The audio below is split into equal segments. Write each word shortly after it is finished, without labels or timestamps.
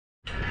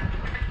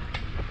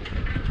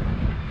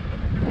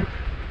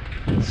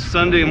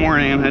Sunday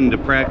morning, I'm heading to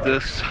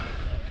practice.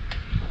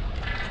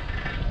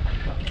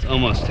 It's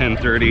almost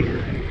 10:30.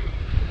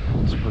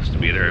 I'm supposed to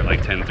be there at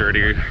like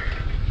 10:30 or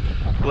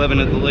 11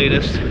 at the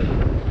latest.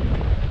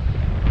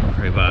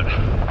 Probably about,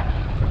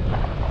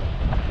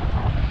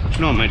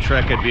 no, my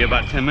trek I'd be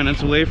about 10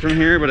 minutes away from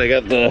here, but I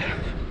got the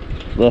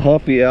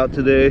Huffy out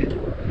today.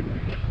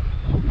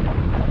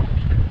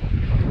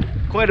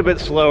 Quite a bit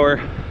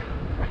slower.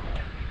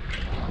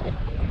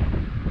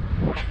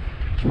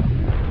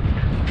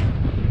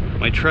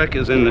 My truck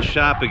is in the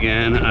shop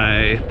again.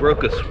 I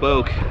broke a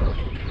spoke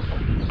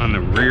on the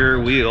rear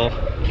wheel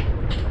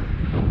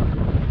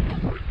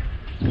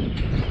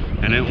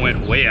and it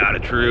went way out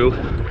of true.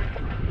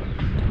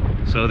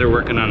 So they're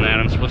working on that.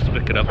 I'm supposed to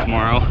pick it up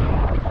tomorrow.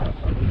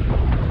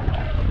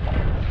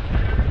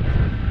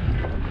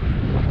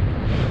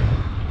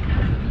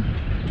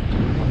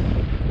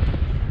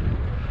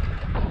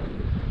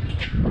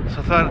 So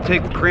I thought I'd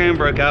take the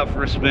Cranbrook out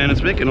for a spin.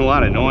 It's making a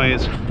lot of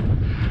noise.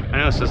 I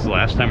know this is the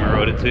last time I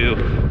rode it too.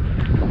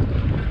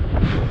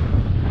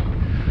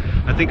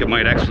 I think it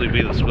might actually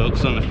be the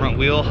spokes on the front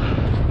wheel.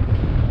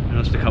 I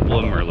noticed a couple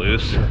of them are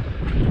loose.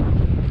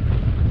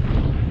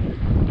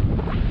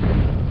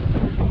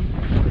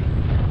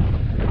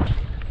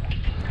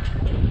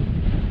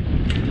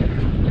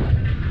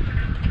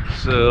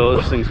 So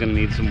this thing's gonna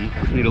need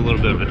a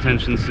little bit of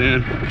attention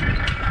soon.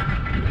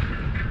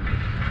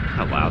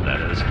 How loud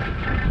that is.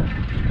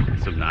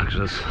 It's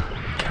obnoxious.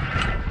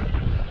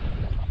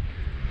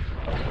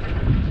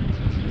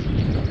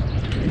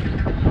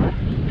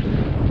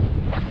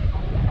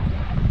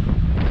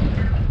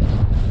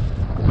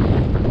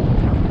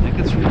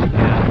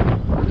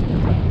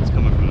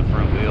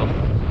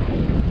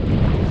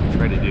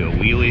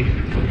 Wheelie.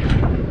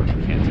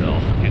 Can't tell.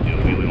 Can't do a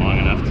wheelie long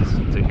enough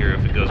to hear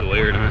if it goes away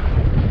or not.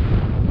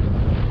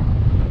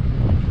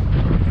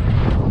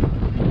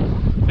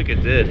 I think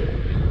it did.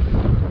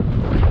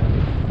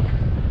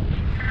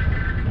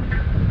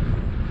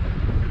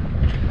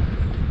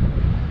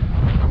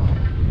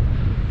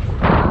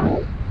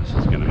 This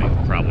is going to make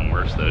the problem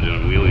worse though,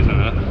 doing wheelies on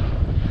it.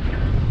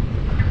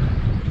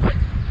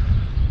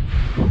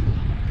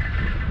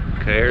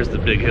 Okay, here's the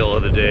big hill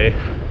of the day.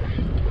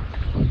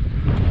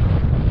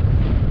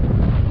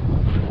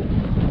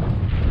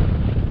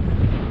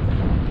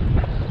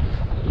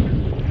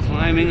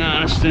 Climbing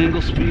on a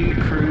single speed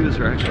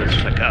cruiser. Actually, let's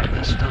check out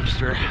this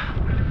dumpster.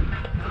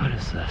 What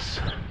is this?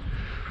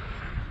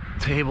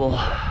 Table.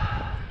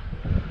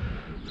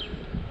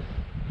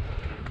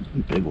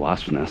 Big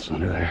wasp nest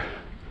under there.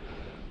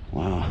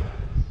 Wow.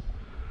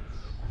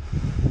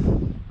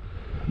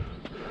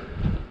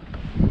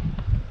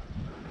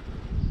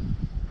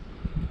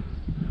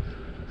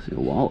 See a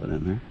wallet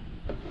in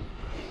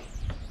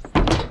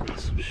there.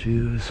 Some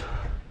shoes.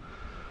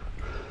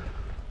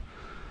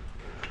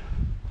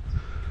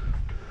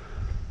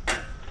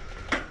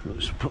 I'll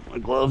just put my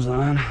gloves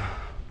on.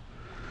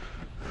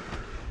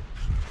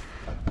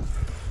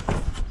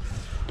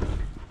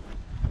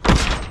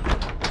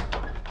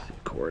 See a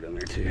cord in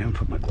there too. I'm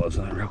put my gloves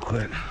on real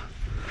quick.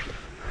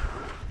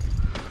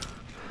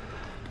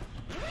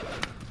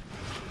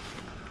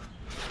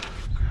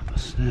 Grab my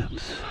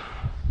snips.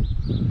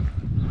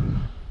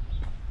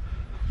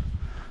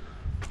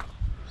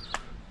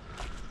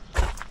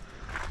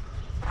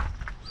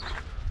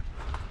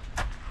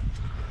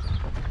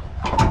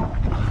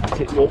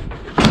 Table.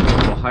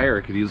 Higher,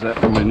 I could use that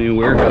for my new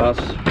warehouse.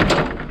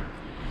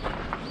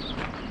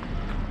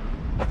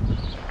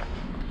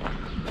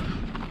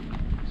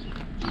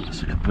 I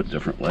guess I could put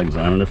different legs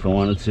on it if I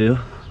wanted to.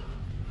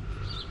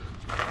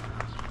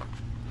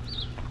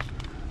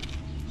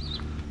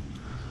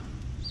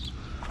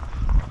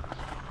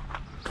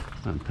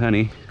 On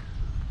Penny.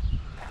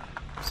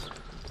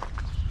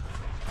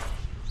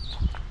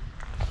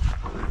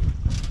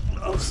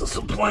 Oh, this is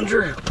a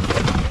plunger.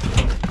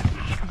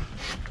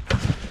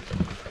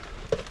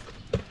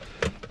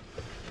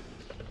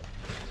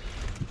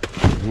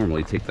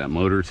 Normally take that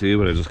motor too,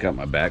 but I just got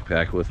my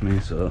backpack with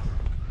me, so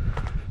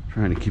I'm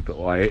trying to keep it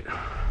light. I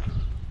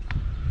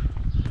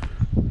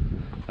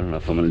don't know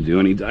if I'm going to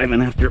do any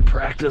diving after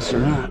practice or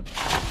not.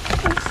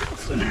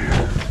 What's in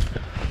here?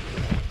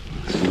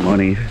 Some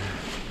money,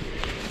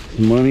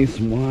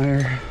 some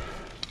wire.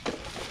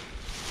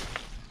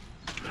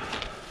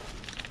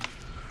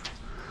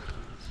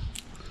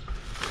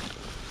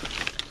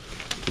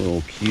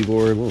 Little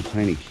keyboard, little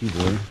tiny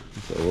keyboard.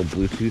 It's a little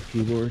Bluetooth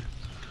keyboard.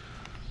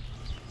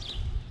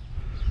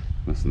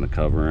 Missing the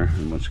cover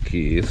and a bunch of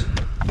keys.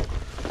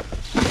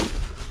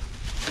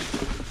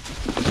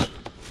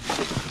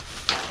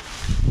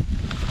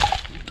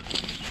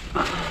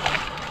 A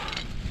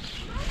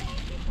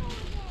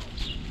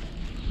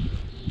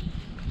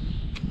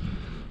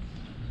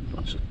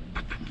bunch of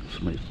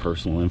somebody's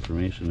personal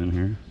information in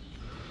here.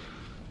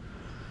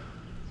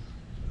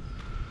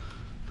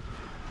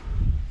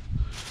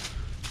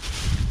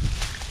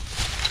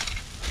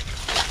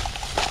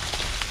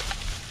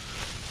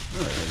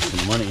 There's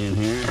some money in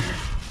here.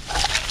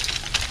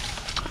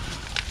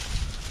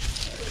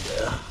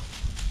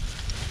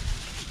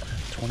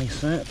 20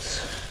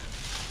 cents.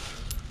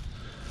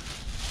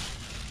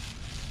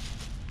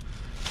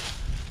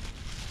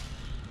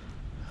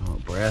 Oh,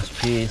 brass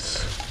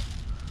piece.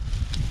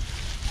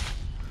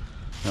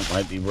 That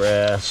might be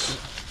brass.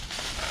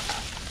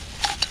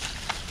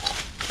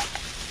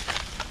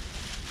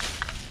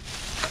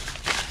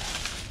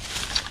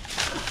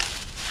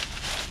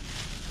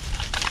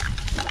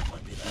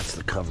 Maybe that's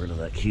the cover to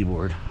that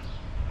keyboard.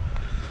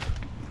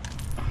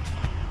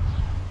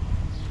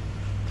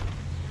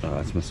 Oh,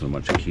 it's missing a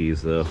bunch of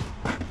keys though.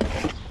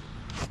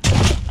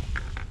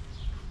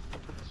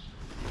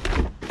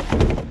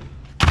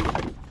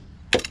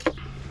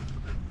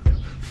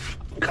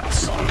 Got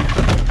some.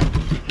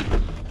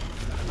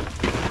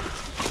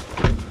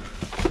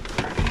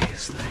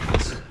 These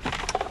things.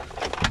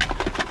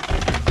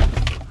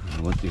 I don't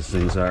know what these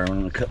things are. I'm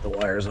going to cut the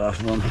wires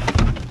off of them.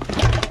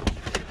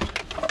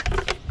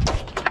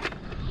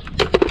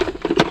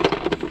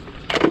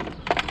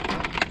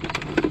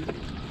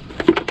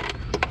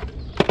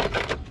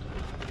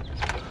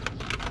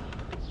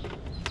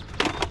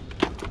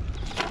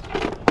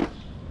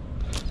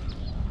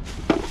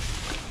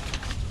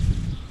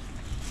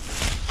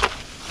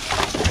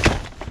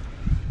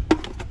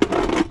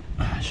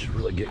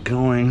 Get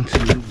going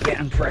to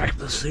band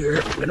practice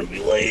here. I'm gonna be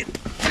late.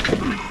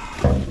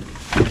 A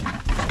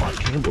lot of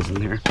cables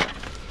in here.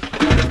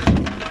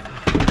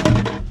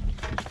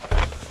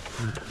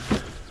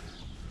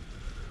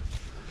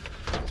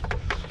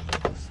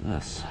 What's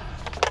this?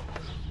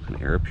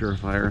 An air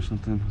purifier or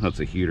something? That's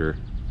a heater.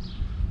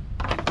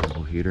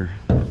 Double heater.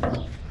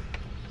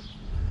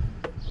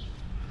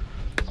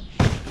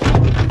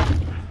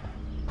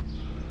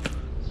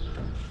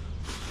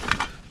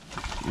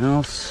 Anything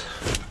else?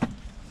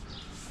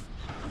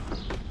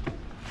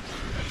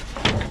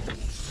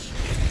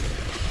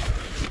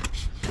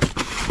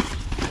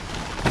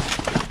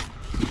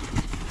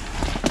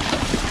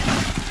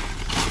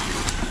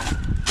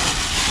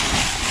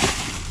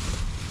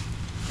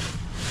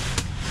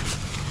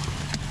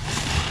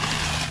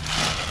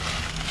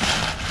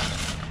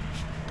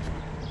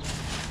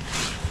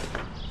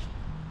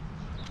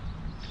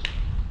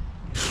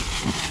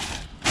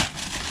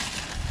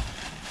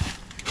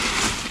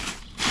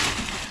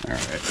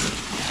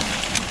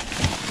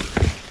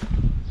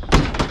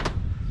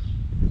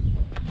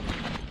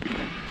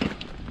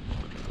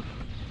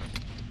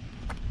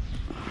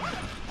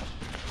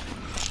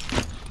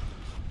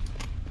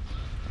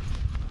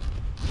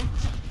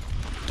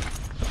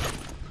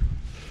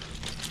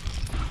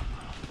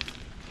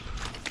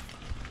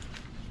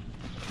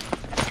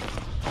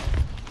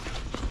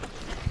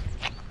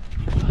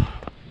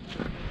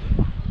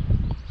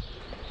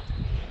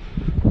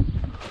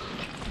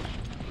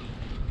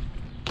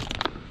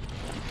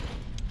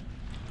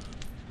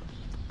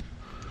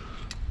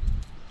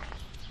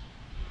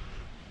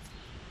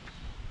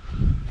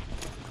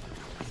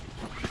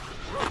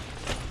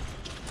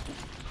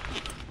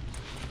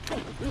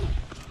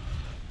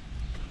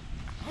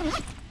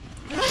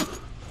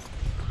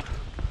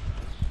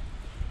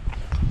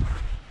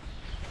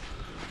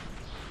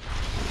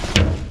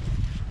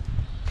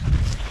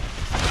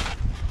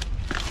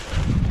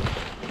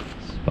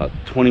 About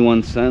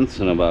 21 cents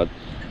and about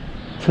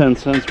 10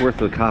 cents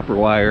worth of copper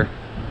wire.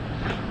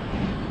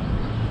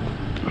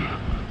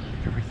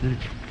 Everything.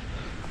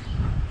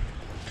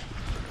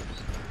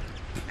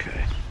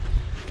 Okay.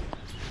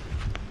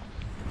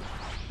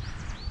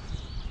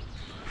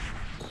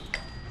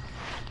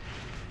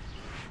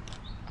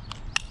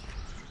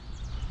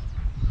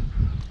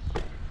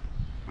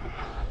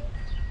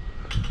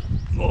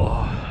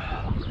 Oh.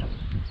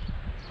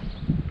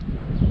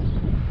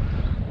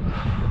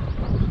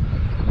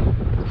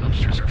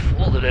 Dumpsters are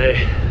full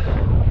today.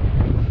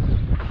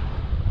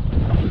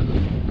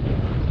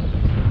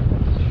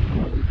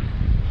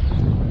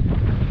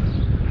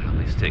 At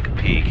least take a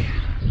peek.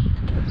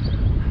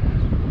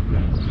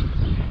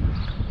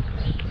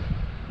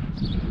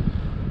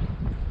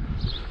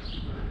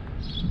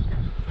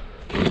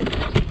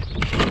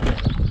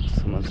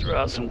 Someone threw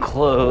out some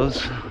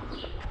clothes.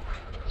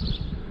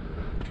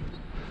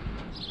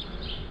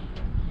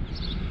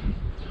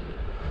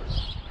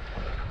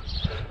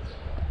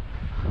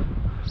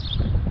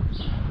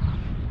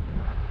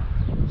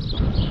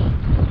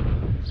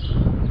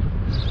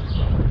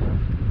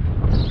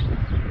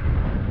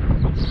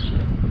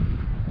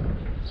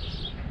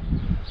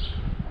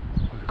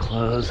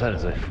 Clothes, that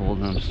is a full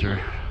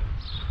dumpster.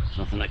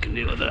 Nothing I can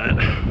do with that.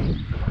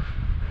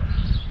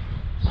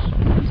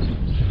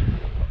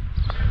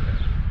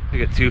 They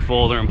get too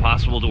full, they're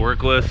impossible to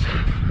work with.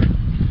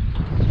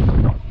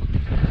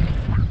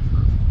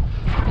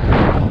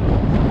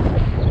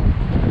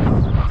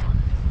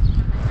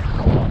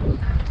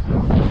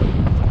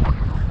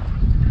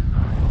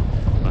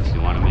 Unless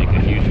you want to make a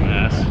huge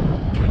mess.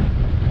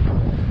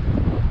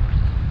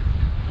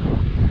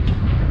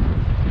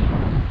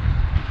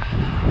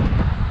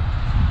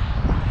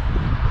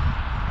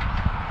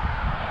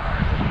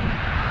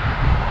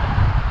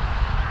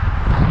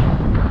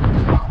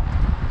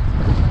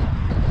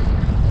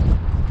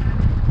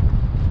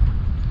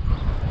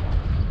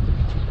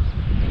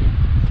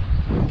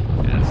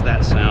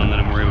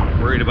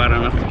 worried about it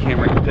enough the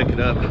camera can pick it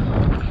up.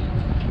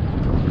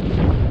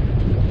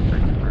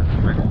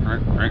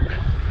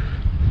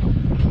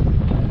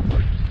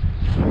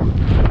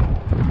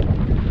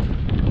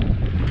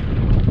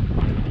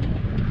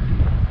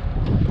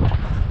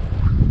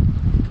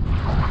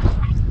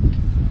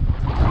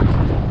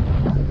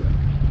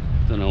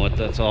 Don't know what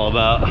that's all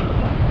about.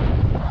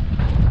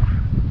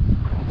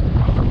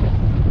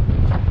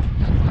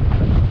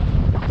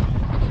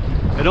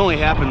 It only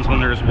happens when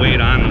there's weight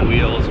on the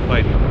wheels. If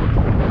I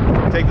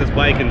take this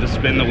bike and just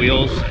spin the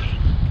wheels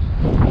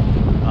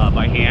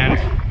by hand,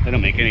 they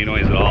don't make any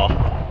noise at all.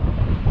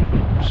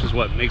 Which is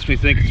what makes me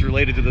think it's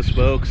related to the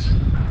spokes.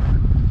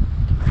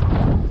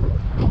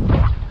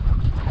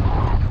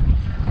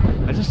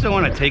 I just don't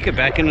want to take it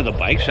back into the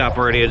bike shop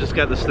already. I just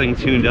got this thing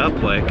tuned up,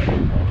 like,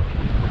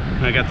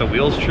 I got the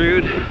wheels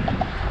trued.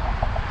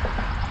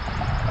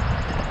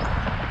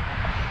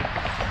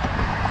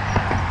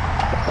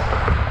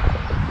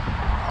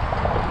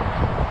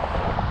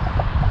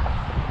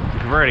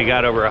 I've already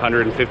got over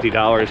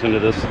 $150 into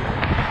this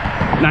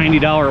 $90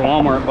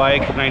 Walmart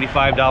bike,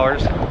 $95.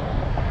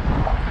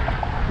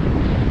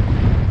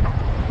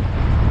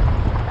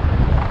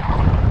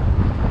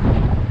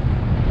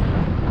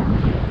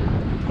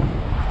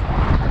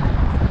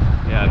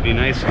 Yeah, it'd be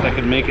nice if I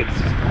could make it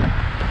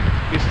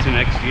at least to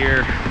next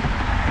year.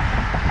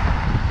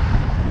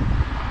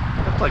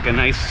 That's like a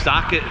nice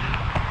socket.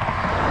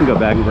 I'll go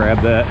back and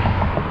grab that.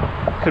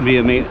 Could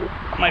be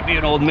might be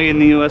an old Made in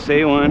the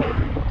USA one.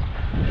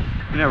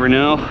 You never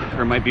know,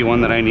 there might be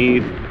one that I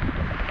need. If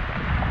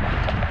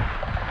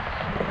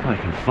I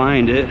can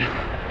find it.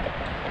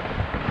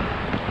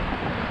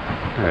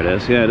 There it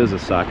is. Yeah, it is a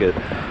socket.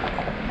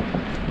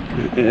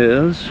 It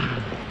is.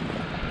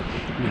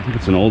 I think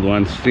it's an old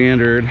one,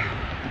 standard.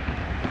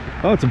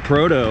 Oh, it's a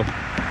proto.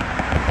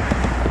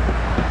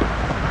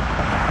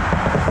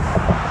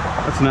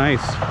 That's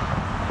nice.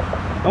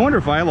 I wonder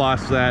if I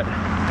lost that.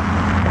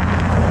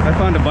 I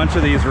found a bunch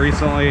of these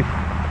recently.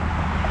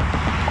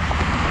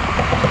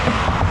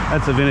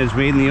 That's a vintage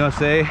Made in the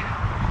USA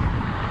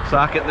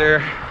socket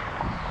there.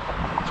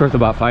 It's worth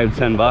about $5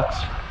 to $10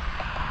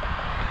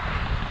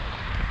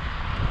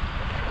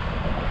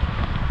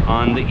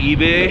 on the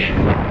eBay.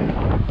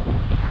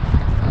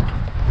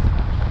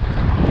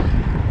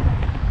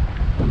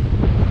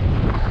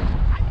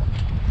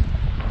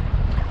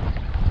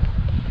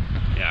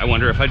 Yeah, I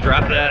wonder if I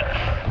drop that.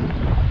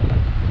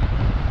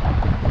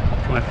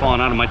 Am I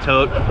falling out of my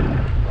tote?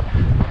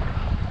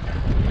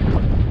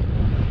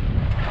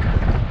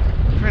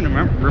 I'm trying to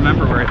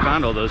remember where I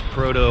found all those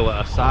proto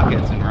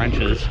sockets and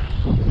wrenches.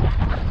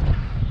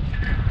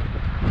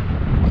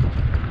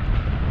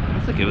 I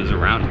think it was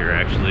around here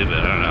actually, but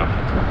I don't know.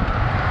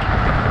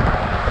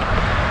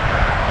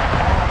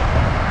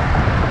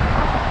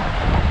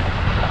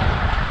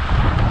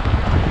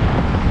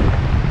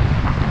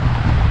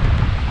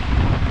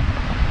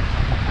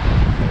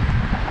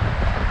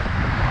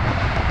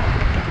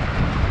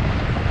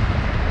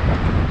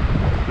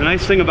 The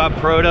nice thing about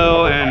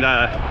proto, and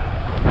that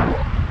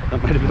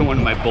might have been one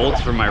of my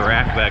bolts from my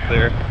rack back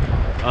there.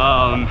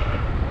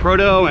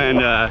 Proto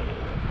and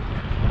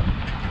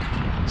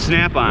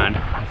Snap-on,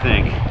 I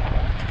think.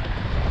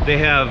 They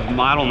have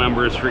model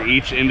numbers for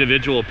each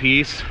individual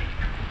piece.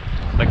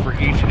 Like for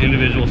each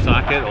individual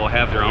socket, it will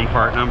have their own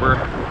part number.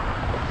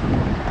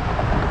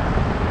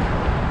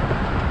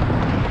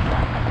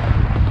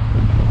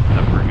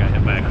 That bird got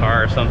hit by a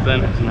car or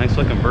something. It's a nice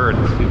looking bird,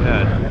 it's too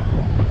bad.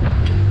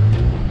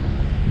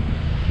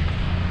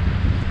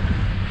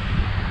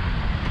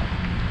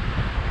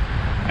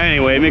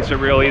 Anyway, it makes it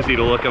real easy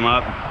to look them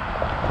up,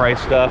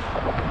 price stuff.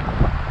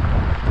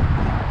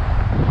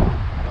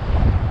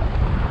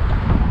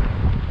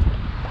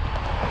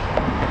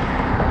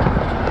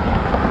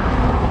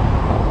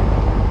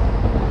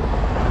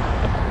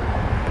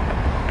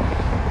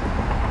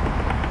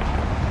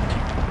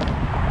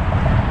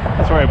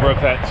 That's where I broke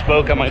that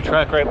spoke on my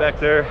truck right back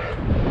there.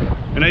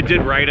 And I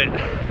did ride it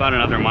about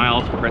another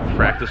mile to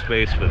practice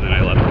space, but then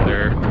I left it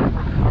there.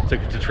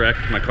 Took it to Trek,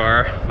 my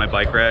car, my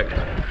bike rack.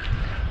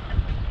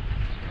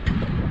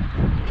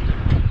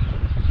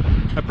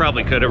 I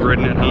probably could have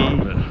ridden it home,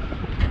 but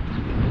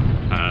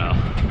I don't know.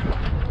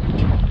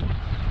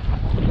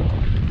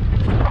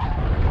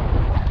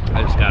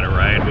 I just got a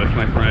ride with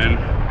my friend,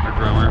 our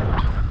drummer.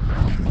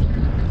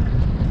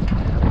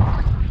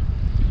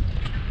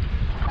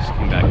 Just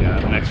came back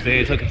out the next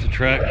day, took it to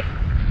Trek.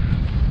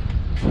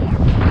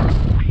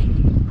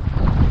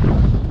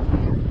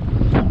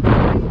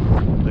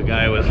 The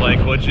guy was like,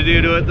 "What'd you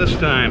do to it this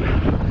time?"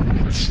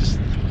 It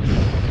just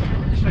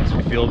makes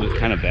me feel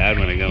kind of bad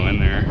when I go in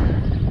there.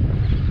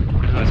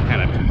 I was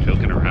kind of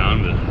joking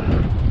around, but I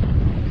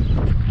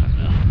don't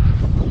know.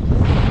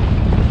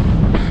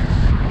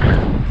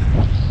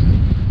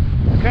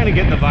 I'm kind of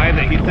getting the vibe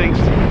that he thinks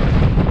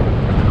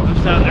I'm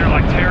just out there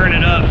like tearing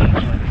it up,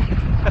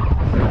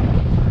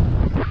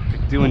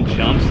 like doing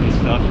jumps and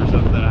stuff or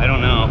something. I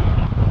don't know.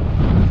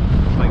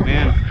 It's like,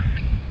 man,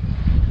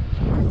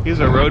 he's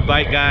a road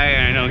bike guy,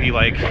 and I know he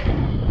like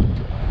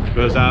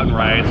goes out and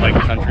rides like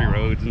country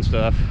roads and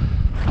stuff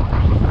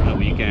on the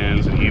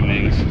weekends and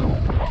evenings.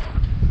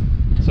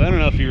 So I don't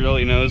know if he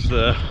really knows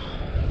the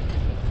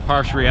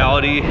harsh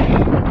reality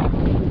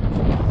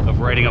of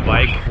riding a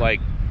bike like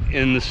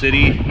in the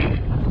city,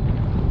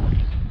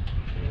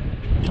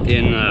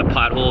 in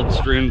pothole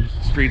strewn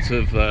streets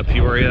of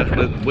Peoria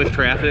with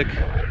traffic.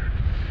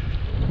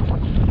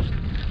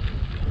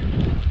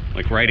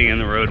 Like riding in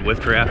the road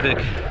with traffic,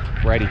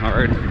 riding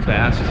hard,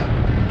 fast,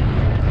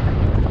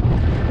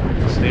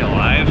 stay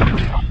alive.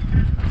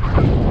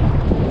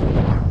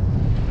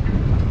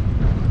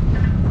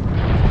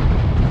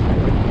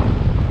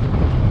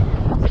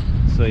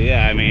 So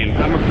yeah, I mean,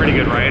 I'm a pretty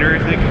good rider, I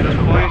think, at this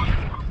point.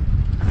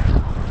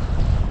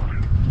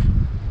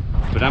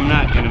 But I'm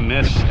not gonna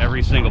miss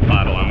every single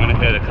pothole. I'm gonna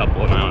hit a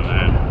couple now and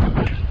then.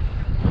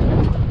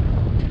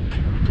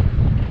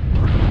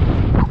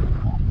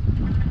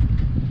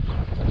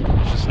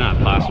 Not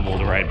possible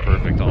to ride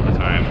perfect all the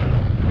time.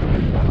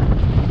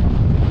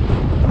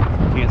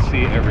 Can't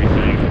see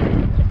everything.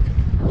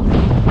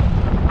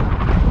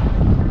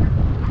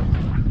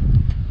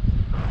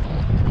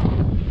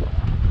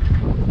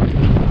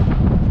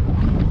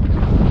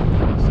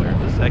 So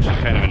this is actually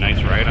kind of a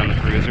nice ride on the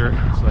cruiser.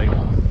 It's like,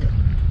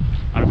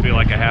 I don't feel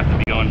like I have to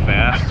be going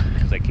fast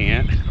because I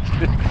can't.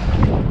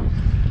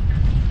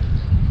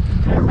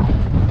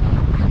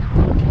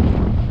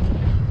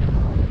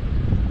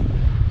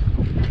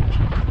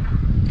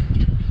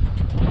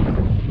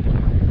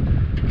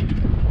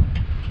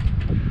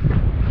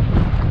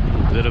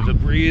 Bit of a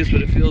breeze,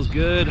 but it feels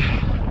good.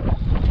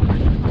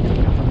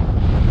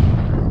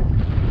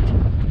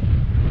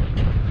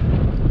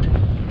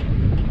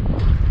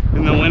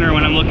 In the winter,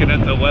 when I'm looking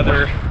at the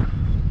weather,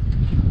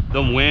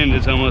 the wind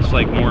is almost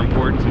like more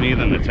important to me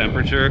than the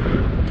temperature.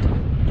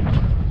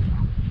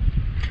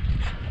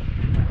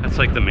 That's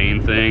like the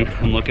main thing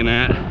I'm looking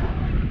at.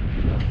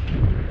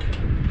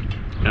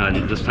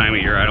 And this time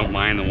of year, I don't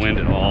mind the wind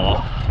at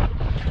all.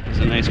 It's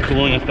a nice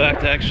cooling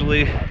effect,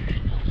 actually.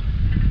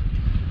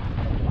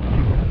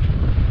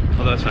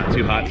 Although it's not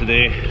too hot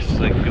today. It's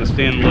like gonna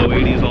stay in the low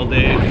 80s all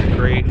day. It's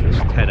great.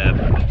 Just had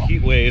a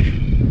heat wave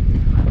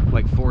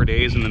like 4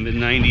 days in the mid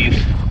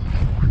 90s.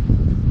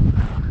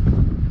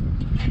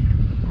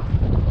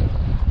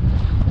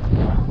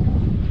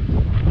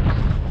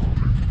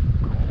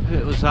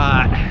 It was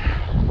hot.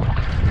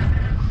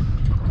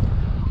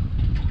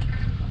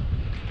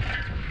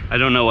 I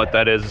don't know what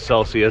that is,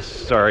 Celsius.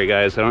 Sorry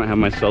guys, I don't have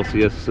my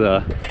Celsius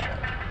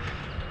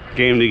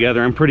game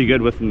together. I'm pretty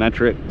good with the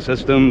metric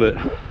system, but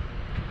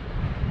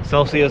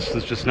Celsius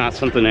is just not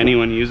something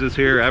anyone uses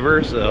here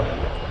ever, so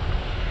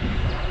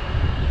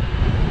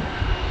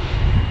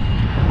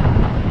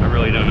I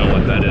really don't know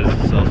what that is,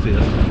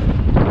 Celsius.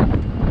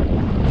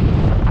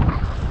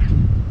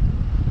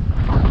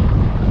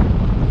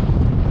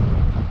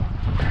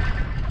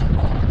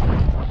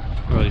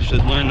 Really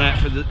should learn that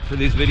for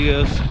these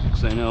videos,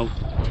 because I know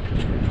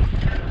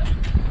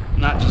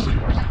not just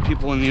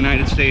people in the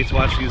United States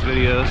watch these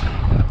videos.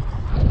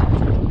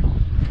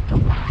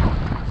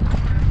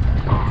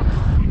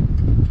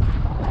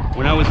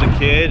 When I was a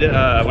kid,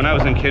 when I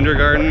was in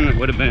kindergarten, it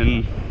would have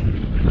been,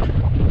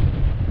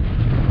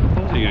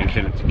 what was I in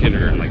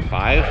kindergarten, like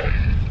 5?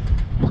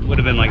 It would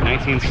have been like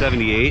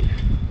 1978.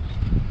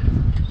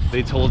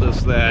 They told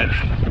us that,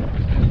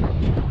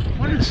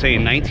 what did it say,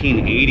 in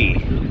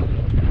 1980,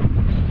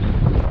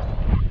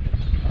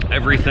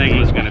 everything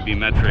was going to be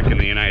metric in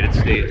the United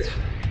States.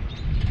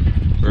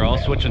 We're all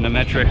switching to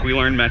metric. We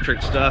learned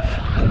metric stuff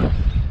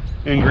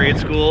in grade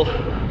school.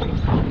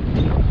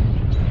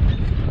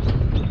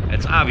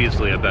 It's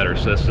obviously a better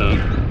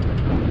system.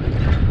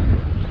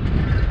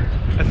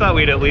 I thought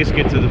we'd at least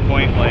get to the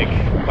point, like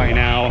by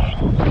now,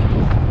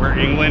 where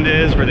England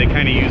is, where they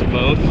kind of use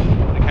both.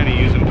 They kind of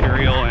use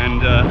imperial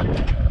and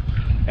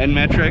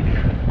metric.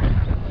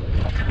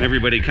 And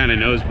everybody kind of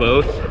knows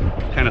both.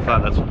 Kind of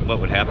thought that's what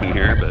would happen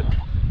here, but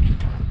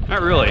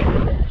not really.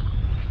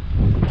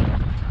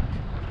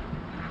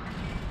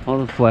 All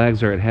the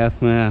flags are at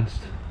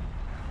half-mast.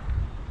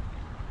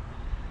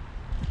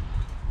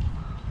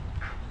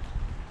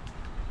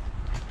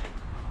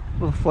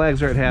 Well, the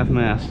flags are at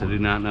half-mast. I do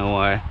not know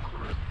why.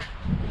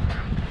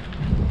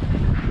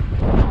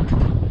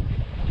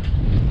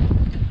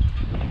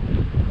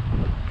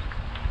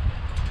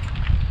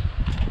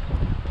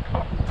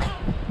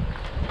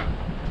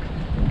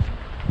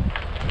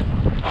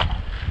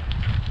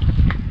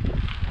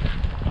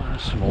 Oh,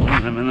 there's some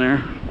aluminum in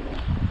there.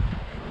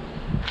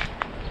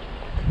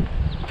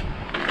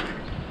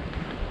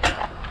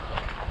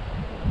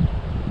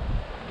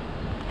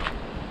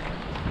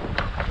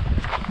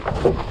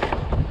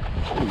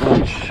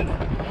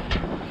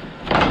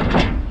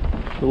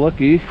 If we're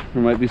lucky,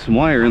 there might be some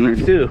wire in there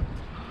too.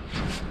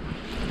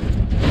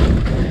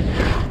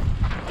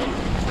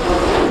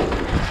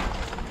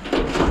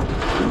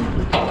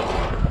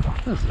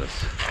 What is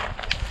this?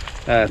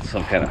 That's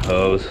some kind of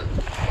hose.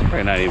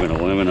 Probably not even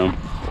aluminum.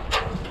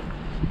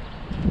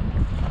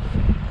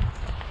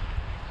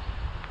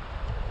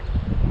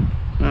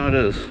 No, it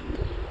is.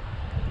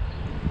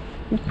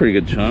 Pretty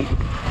good chunk.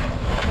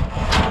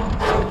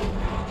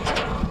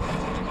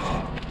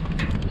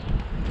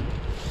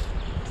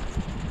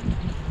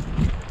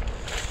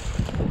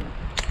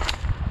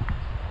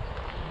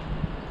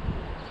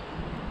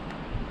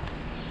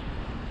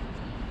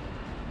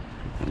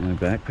 My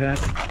backpack,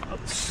 oh,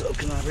 it's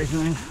soaking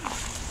everything.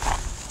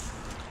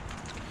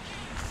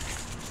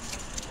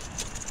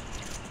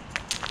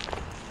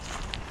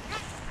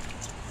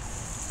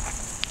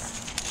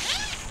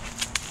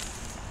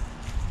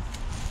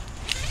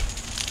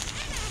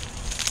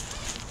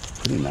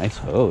 Pretty nice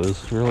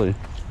hose, really.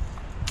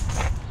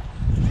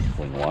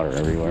 Pulling water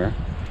everywhere.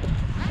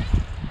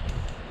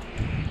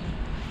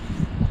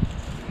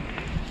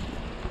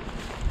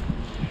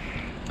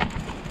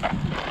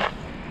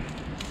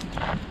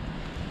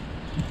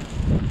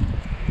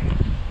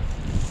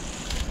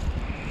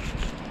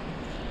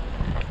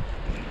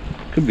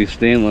 Could be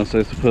stainless,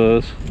 I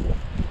suppose.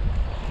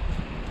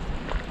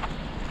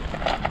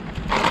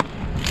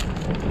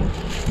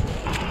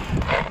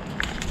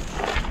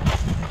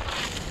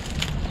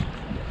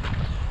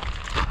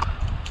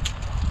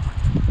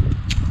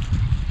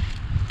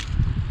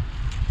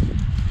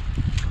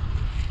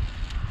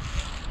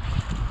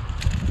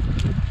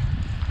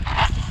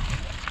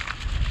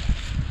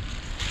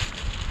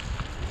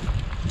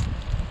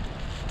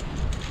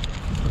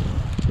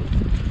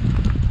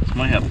 This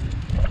might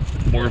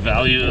have more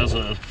value as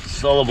a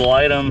sellable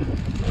item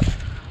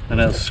than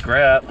as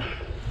scrap. I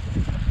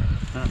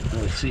don't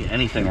really see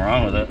anything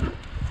wrong with it.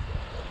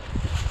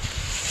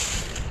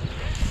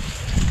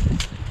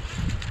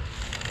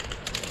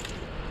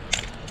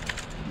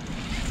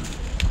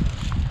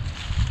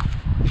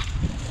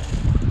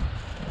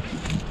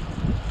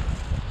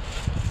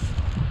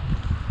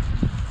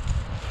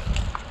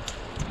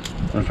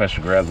 I wonder if I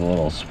should grab the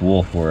little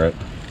spool for it.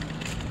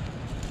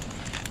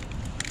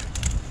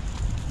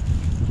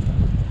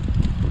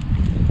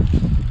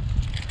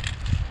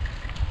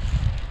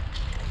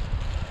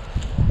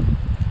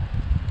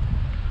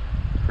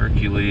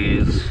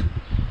 Hercules,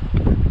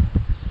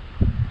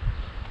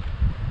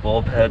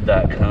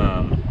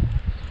 bulbhead.com.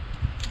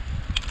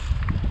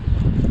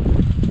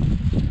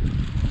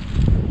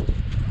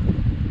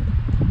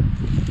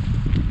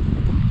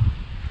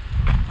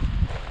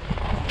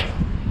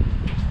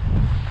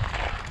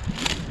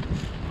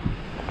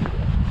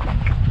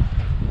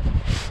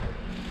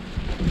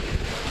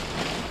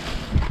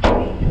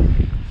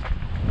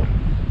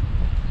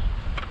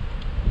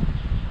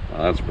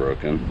 Oh, that's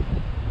broken.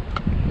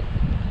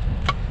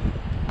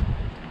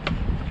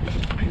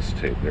 Piece of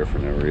tape there for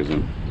no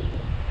reason.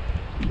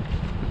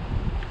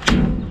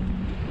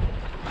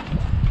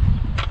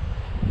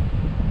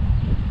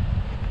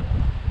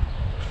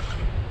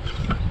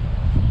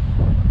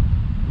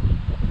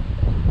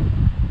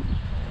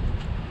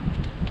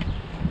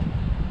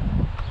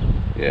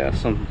 Yeah,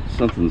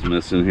 something's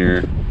missing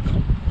here.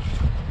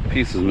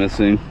 Piece is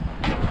missing.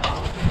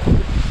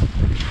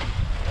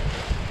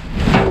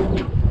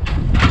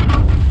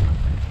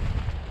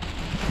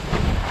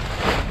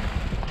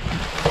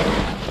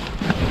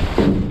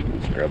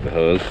 Let's grab the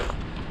hose.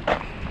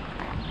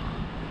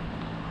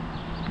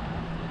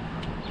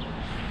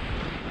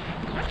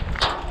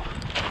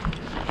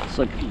 It's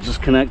like you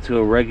just connect to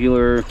a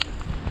regular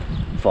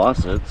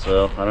faucet,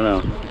 so I don't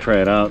know.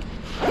 Try it out.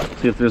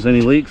 See if there's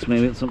any leaks.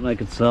 Maybe it's something I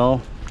could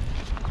sell.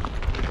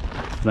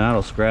 If not,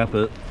 I'll scrap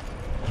it.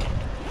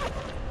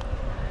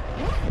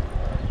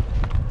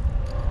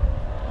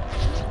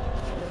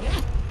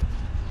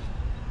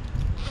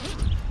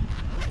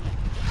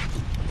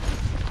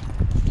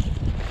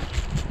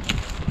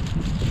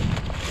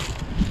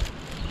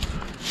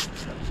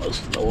 Got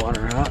most of the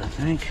water out, I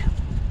think.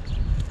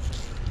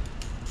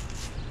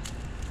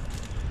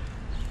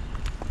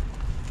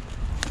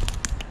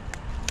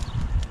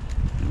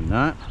 Maybe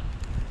not.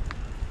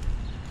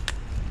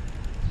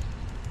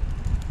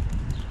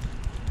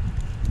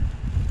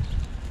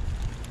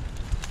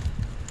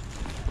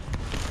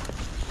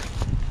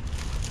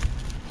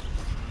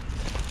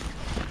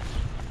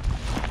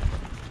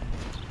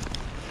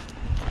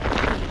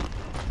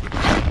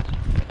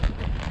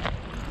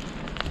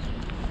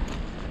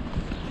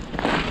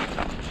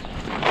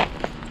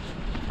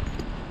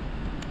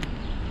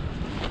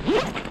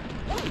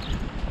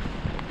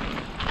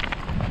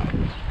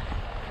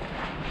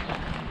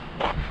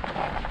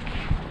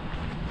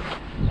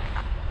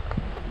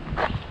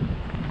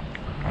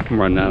 I'm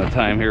running out of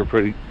time here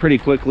pretty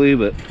quickly,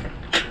 but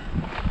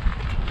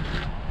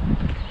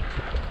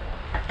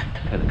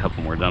had a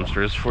couple more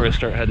dumpsters before I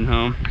start heading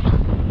home.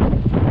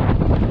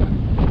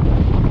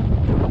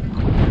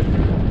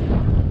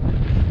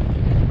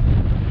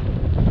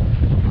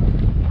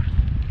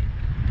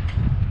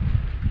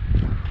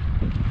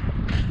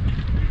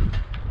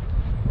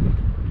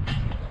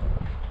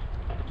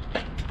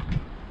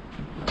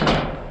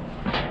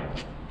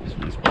 There's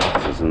nice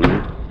boxes in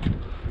there.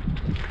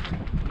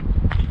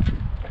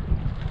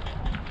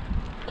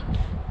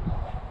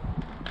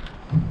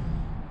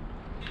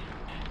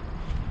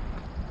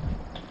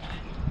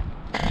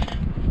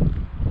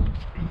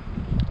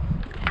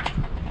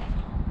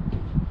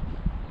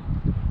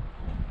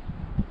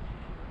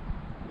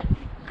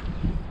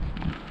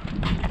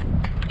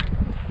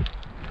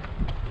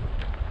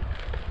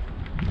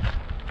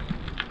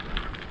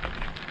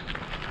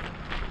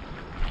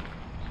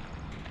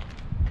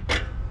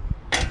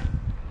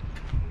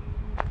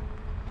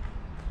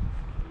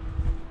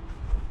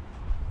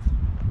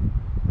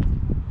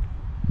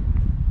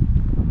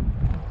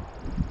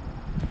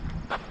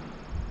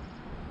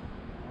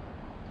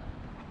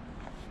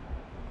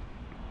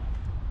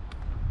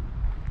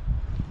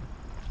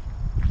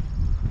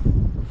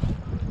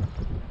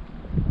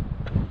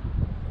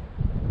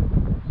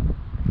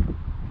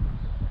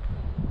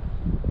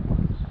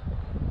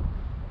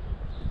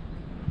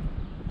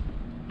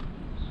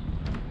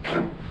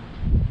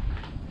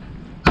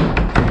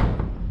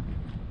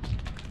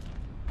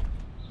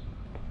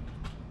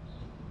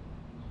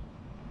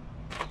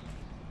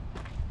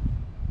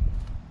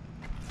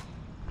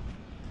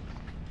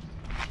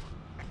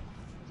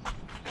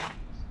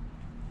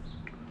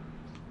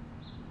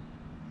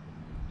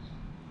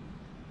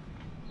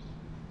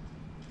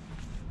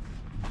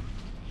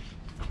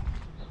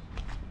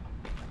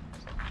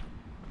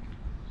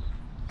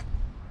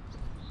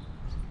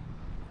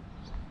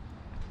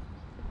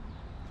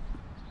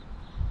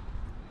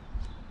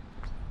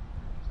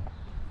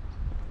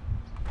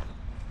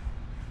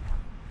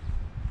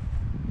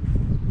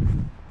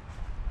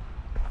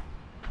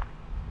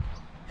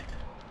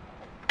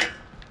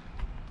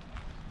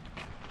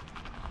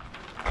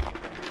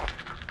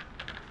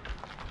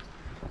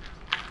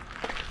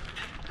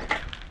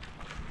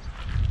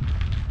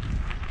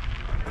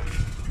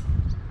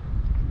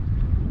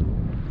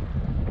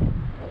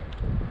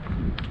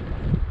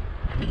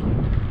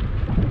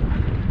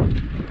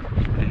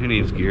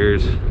 needs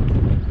gears?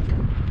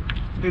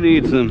 Who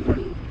needs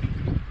them?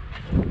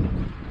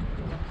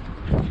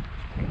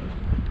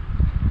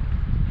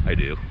 I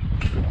do.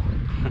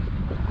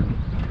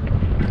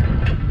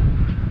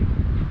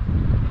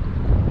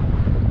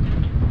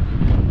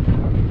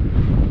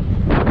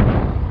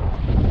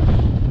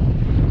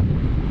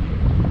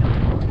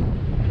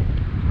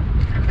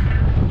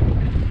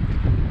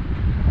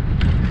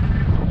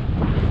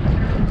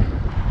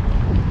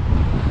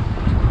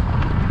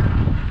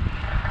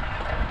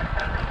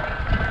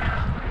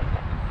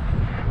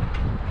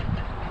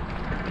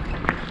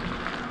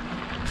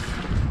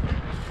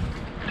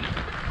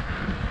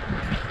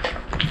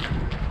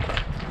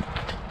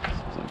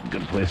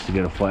 Good place to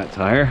get a flat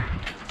tire.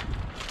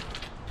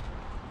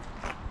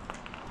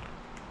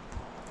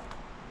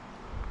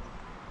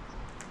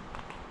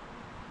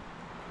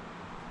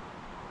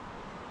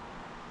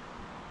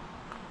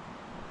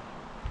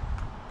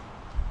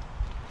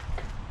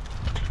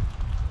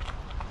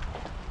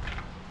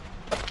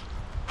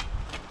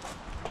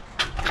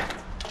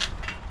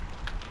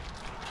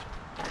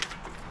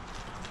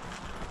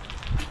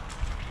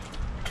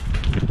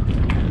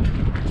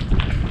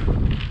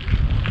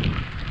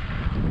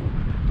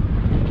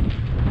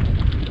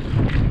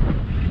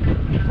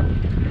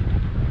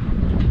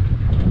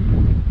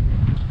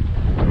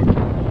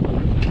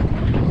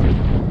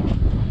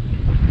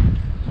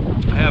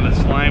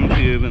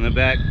 Tube in the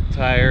back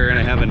tire, and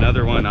I have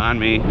another one on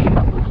me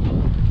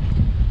in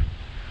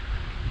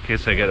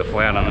case I get a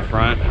flat on the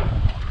front.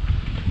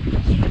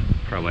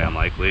 Probably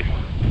unlikely.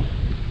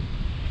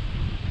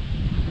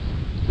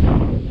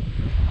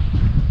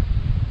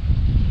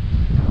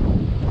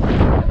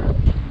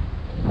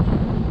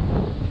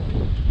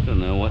 Don't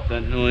know what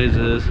that noise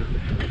is.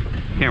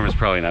 Camera's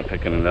probably not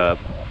picking it up.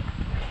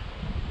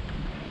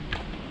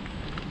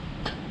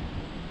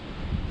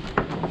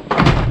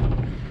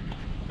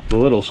 The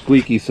little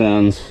squeaky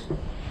sounds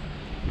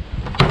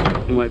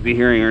you might be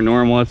hearing are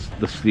normal. It's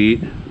the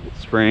seat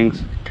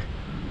springs.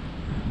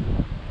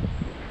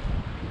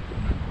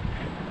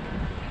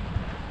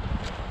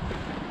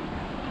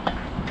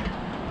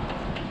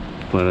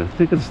 But I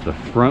think it's the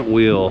front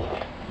wheel.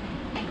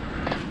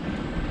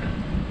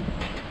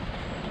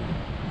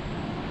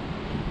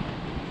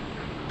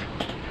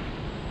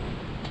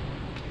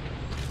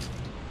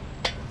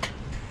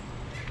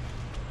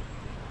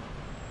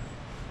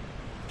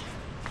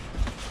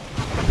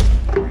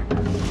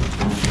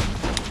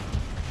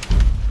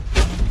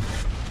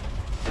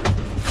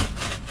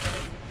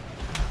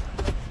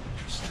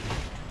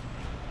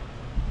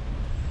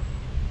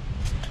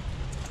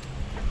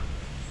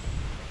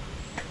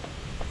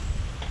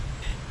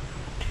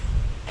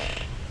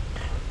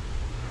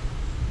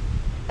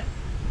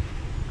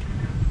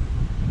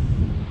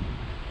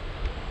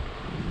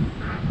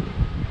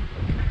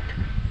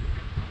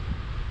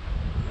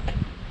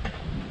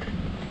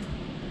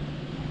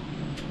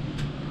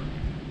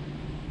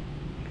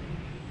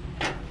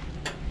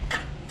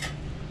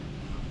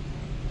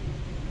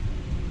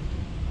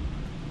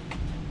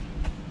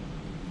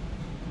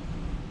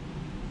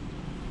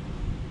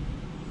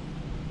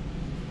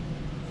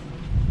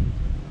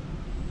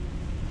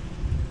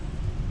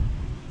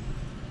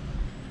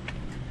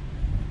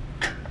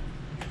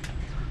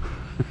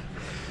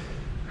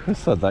 I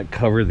just thought that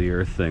cover the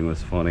earth thing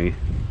was funny.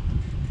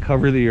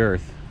 Cover the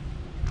earth.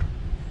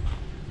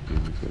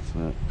 What's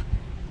that?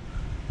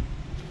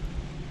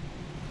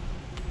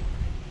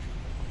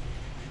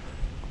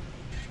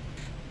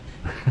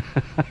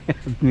 I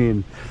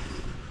mean,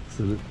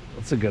 so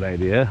that's a good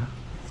idea.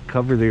 Let's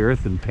cover the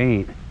earth in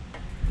paint.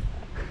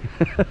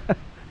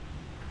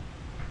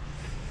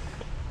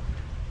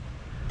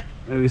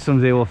 Maybe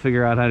someday we'll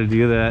figure out how to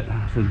do that,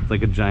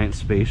 like a giant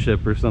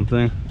spaceship or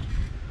something.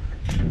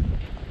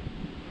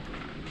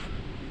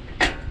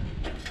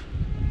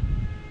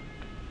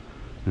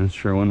 I'm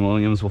sure when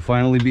Williams will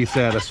finally be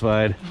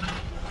satisfied.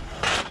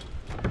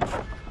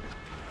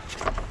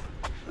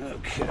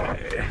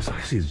 Okay, so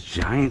I see these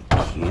giant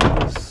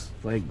cans,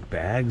 like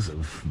bags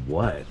of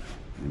what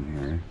in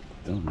here?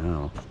 Don't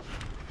know.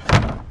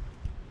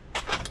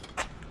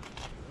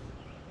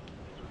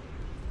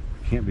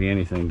 Can't be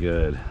anything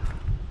good.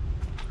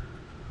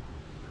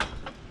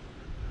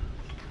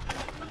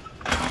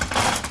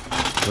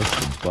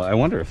 I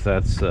wonder if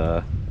that's,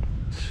 I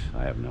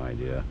have no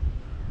idea.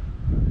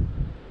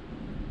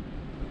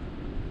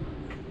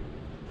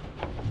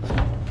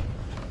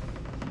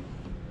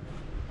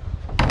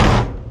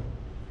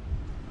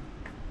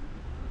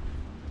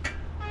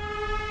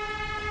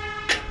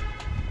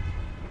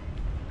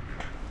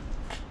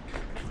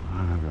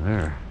 Over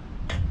there.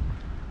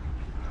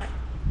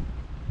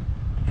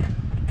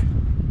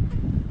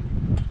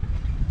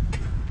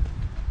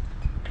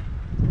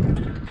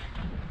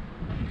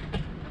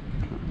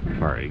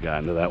 Already got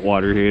into that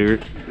water heater.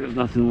 There's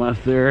nothing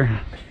left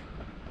there.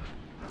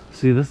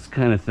 See, this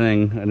kind of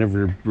thing, I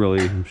never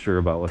really am sure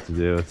about what to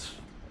do. It's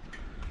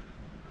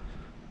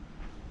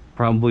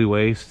probably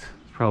waste.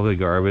 It's probably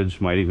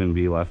garbage. Might even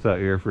be left out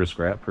here for a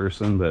scrap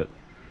person, but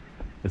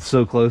It's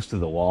so close to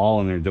the wall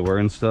and their door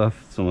and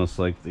stuff. It's almost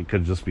like they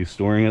could just be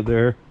storing it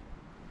there.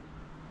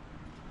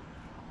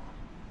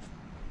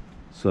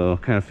 So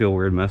kind of feel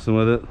weird messing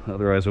with it.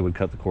 Otherwise I would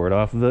cut the cord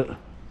off of it.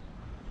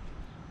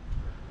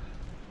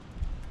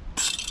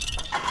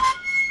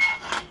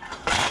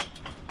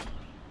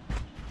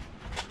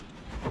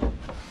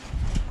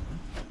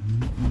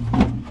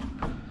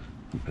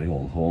 Big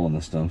old hole in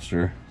this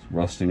dumpster. It's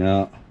rusting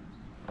out.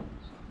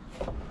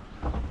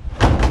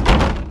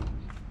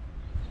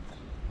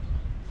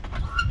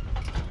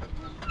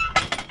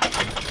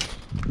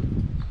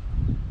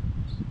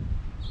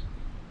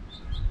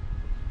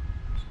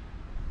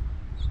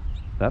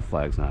 That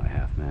flag's not a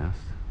half mast.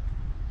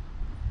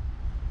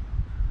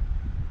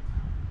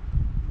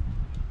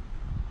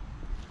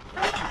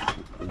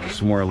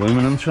 Some more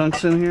aluminum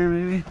chunks in here,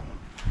 maybe?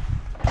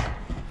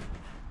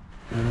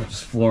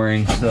 Just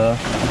flooring stuff.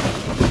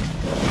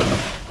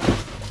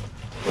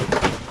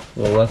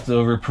 Little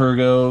leftover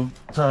Pergo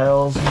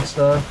tiles and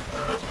stuff.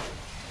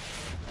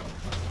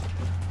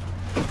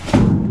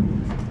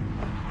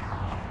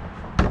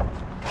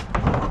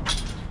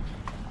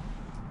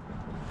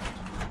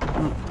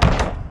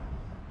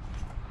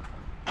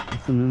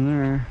 Nothing in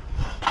there.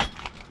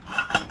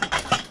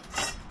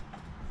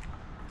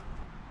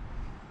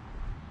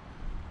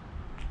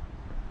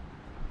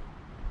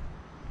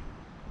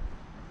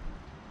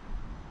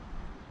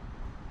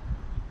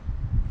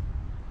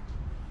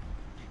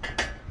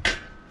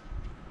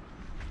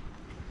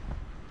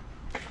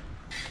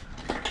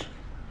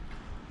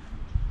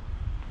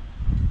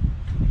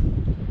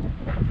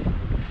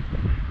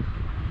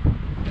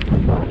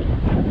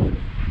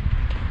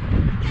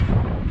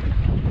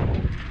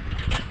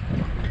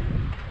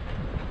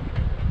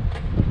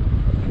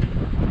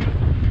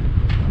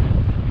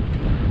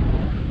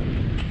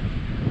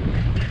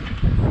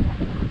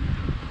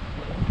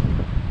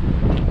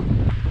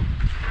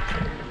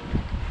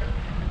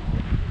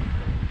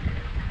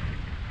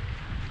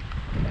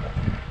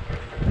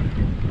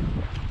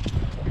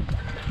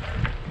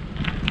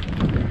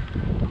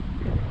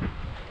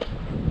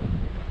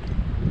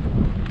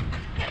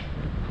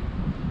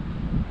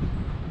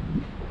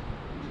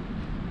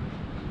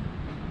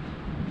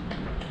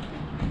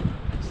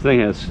 This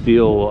thing has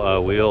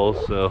steel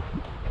wheels, so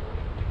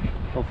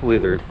hopefully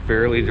they're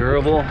fairly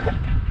durable.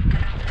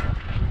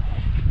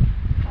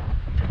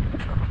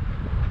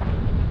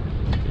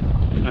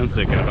 I'm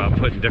thinking about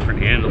putting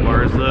different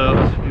handlebars though,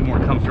 to be more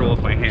comfortable if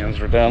my hands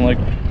were down like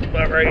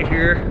about right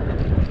here.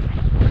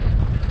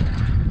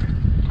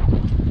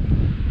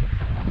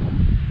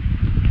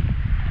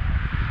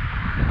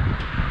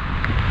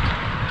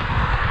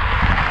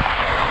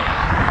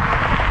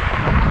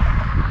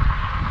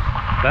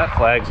 That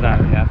flag's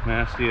not a half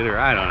mast either.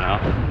 I don't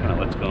know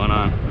what's going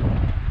on.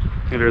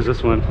 Hey, there's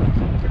this one.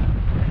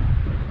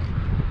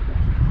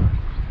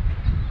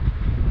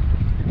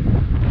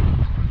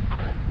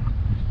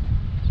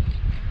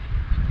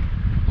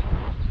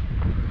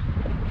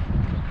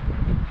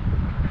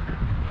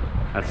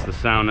 That's the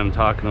sound I'm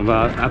talking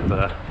about, not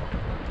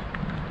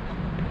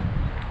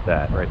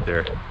that right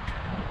there.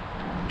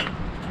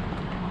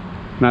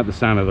 Not the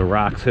sound of the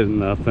rocks hitting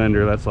the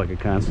fender. That's like a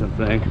constant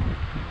thing.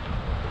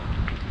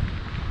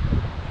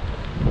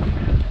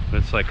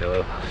 It's like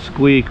a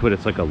squeak, but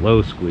it's like a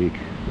low squeak.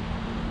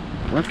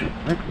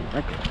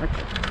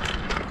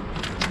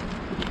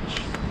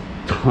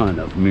 Ton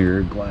of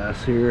mirrored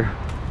glass here.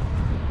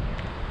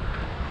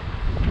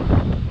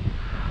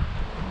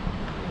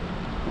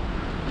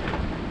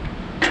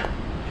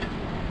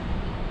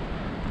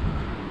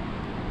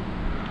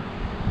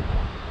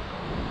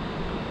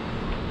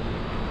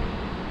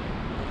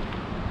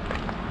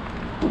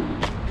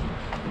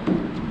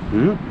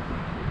 Yep.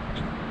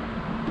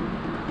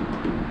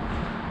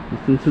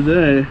 Nothing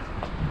today.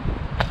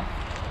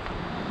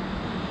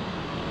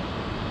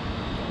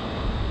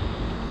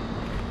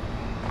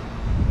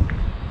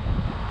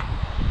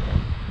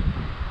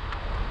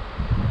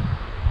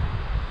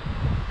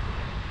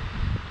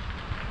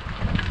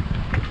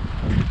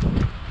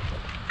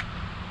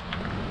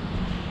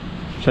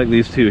 Check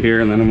these two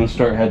here, and then I'm gonna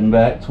start heading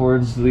back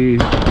towards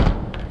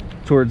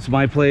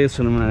my place,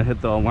 and I'm gonna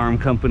hit the alarm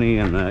company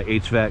and the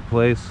HVAC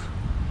place.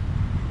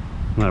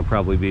 That'll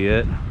probably be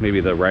it.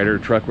 Maybe the Ryder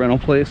truck rental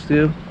place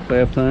too, if I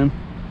have time.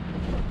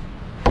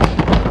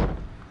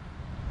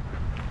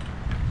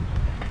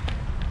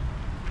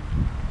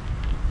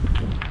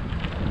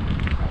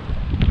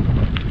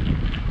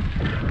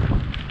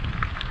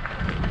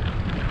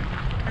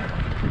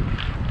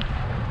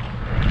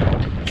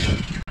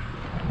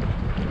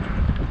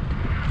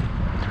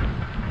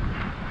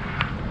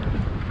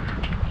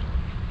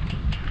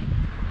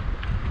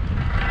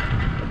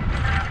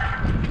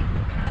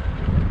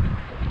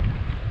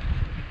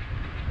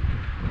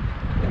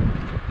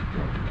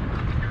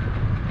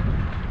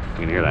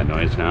 You can hear that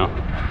noise now.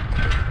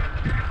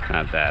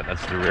 Not that,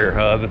 that's the rear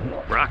hub.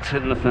 Rocks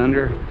hitting the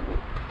fender.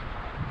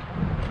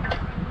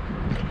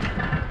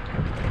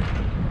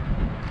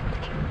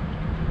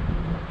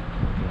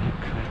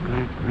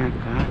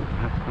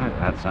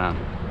 That sound.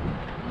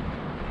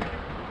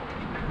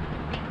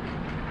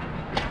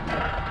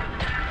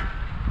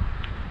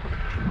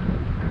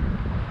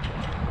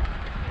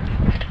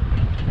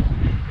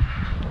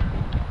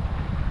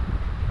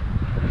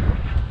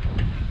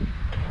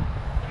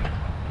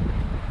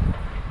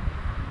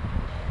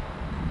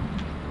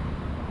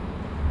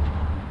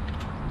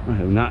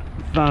 not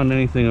found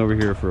anything over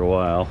here for a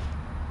while.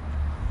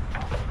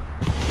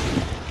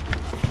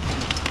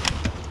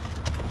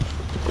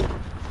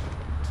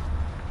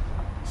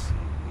 Let's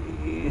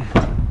see.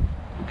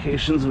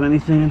 Locations of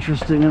anything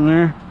interesting in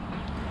there.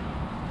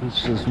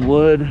 This is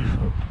wood.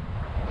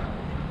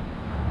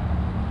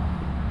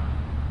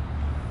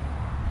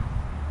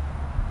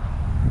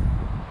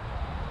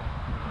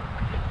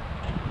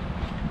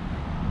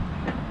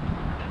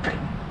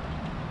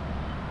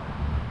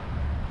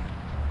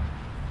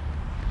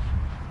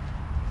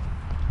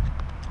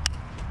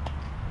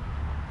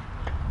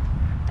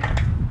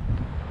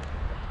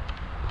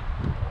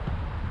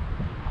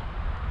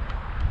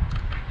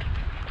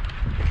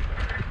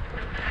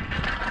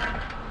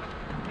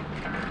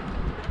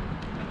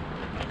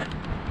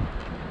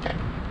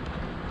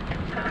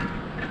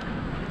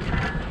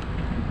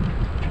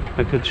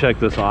 I could check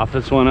this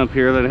office one up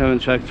here that I haven't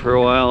checked for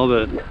a while,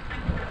 but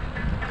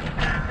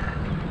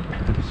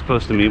I'm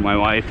supposed to meet my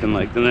wife in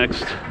like the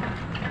next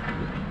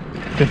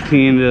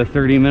 15 to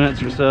 30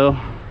 minutes or so.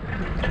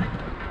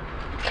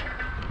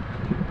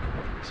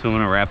 So I'm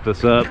gonna wrap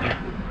this up.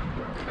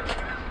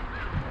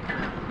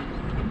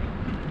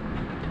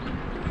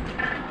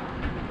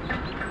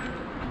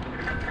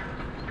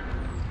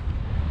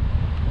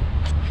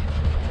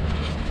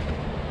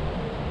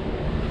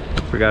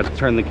 Forgot to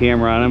turn the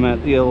camera on. I'm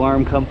at the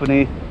alarm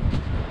company.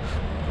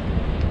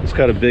 It's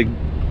got a big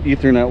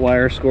Ethernet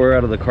wire score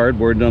out of the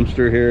cardboard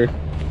dumpster here.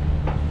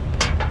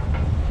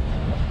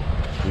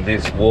 And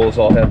these spools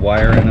all had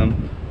wire in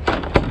them.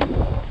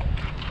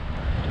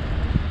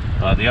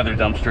 The other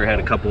dumpster had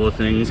a couple of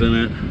things in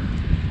it.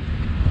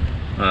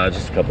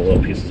 Just a couple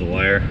little pieces of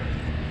wire.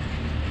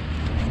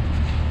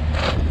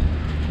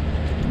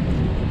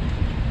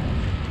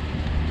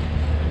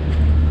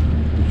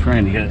 I'm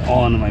trying to get it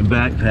all into my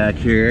backpack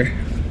here.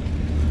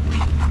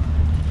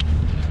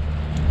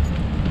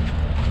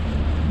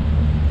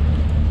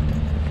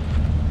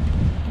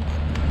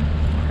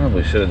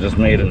 Probably should have just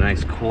made a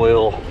nice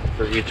coil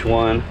for each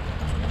one.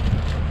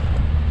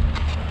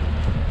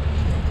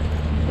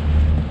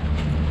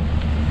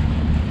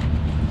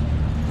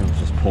 I was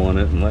just pulling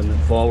it and letting it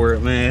fall where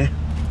it may.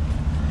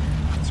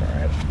 It's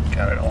alright,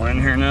 got it all in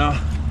here now.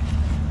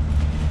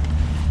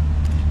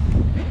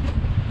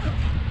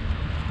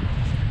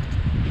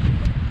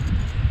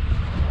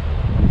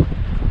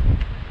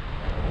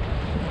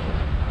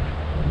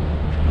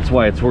 That's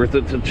why it's worth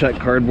it to check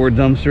cardboard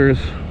dumpsters.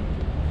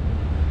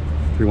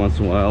 Every once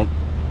in a while,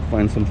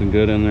 find something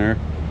good in there.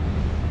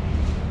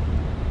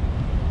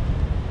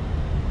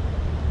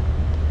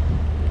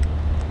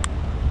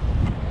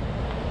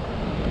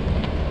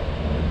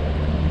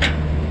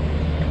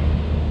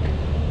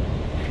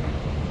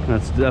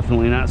 That's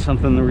definitely not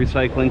something the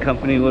recycling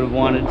company would have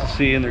wanted to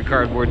see in their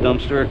cardboard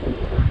dumpster.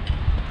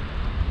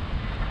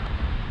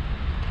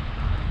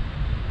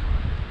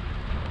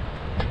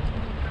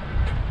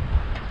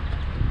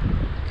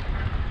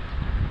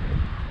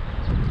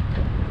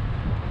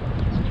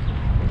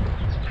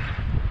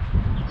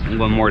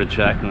 One more to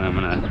check and then I'm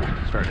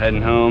gonna start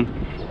heading home.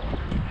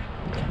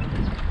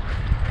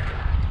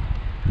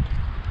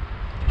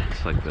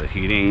 It's like the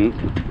heating,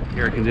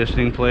 air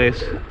conditioning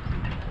place.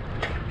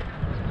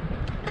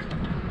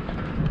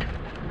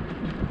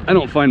 I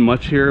don't find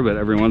much here, but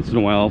every once in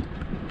a while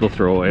they'll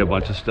throw away a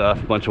bunch of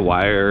stuff, a bunch of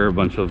wire, a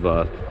bunch of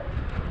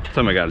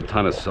time I got a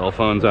ton of cell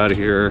phones out of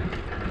here.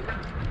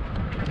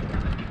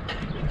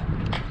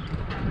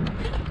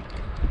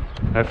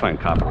 I find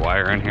copper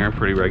wire in here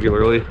pretty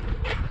regularly.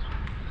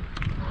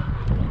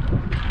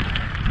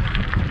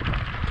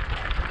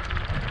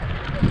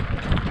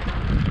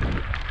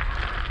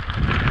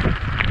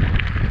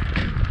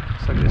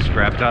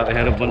 Scrapped out. They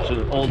had a bunch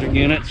of older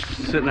units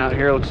sitting out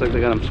here. Looks like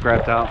they got them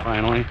scrapped out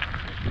finally.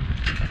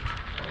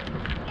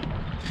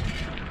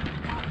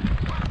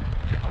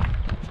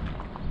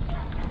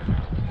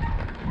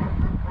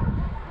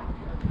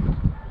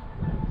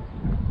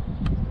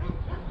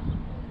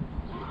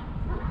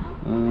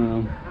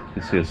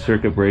 You see a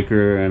circuit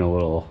breaker and a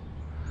little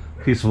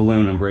piece of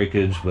aluminum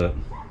breakage, but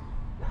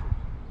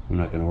I'm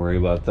not going to worry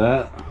about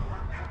that.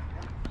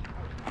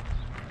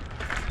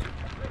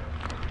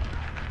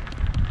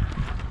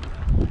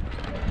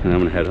 And I'm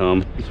gonna head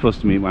home. I'm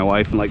supposed to meet my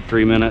wife in like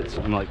 3 minutes.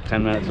 I'm like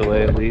 10 minutes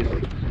away at least,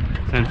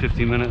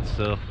 10-15 minutes.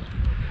 So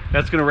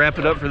that's gonna wrap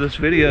it up for this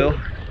video.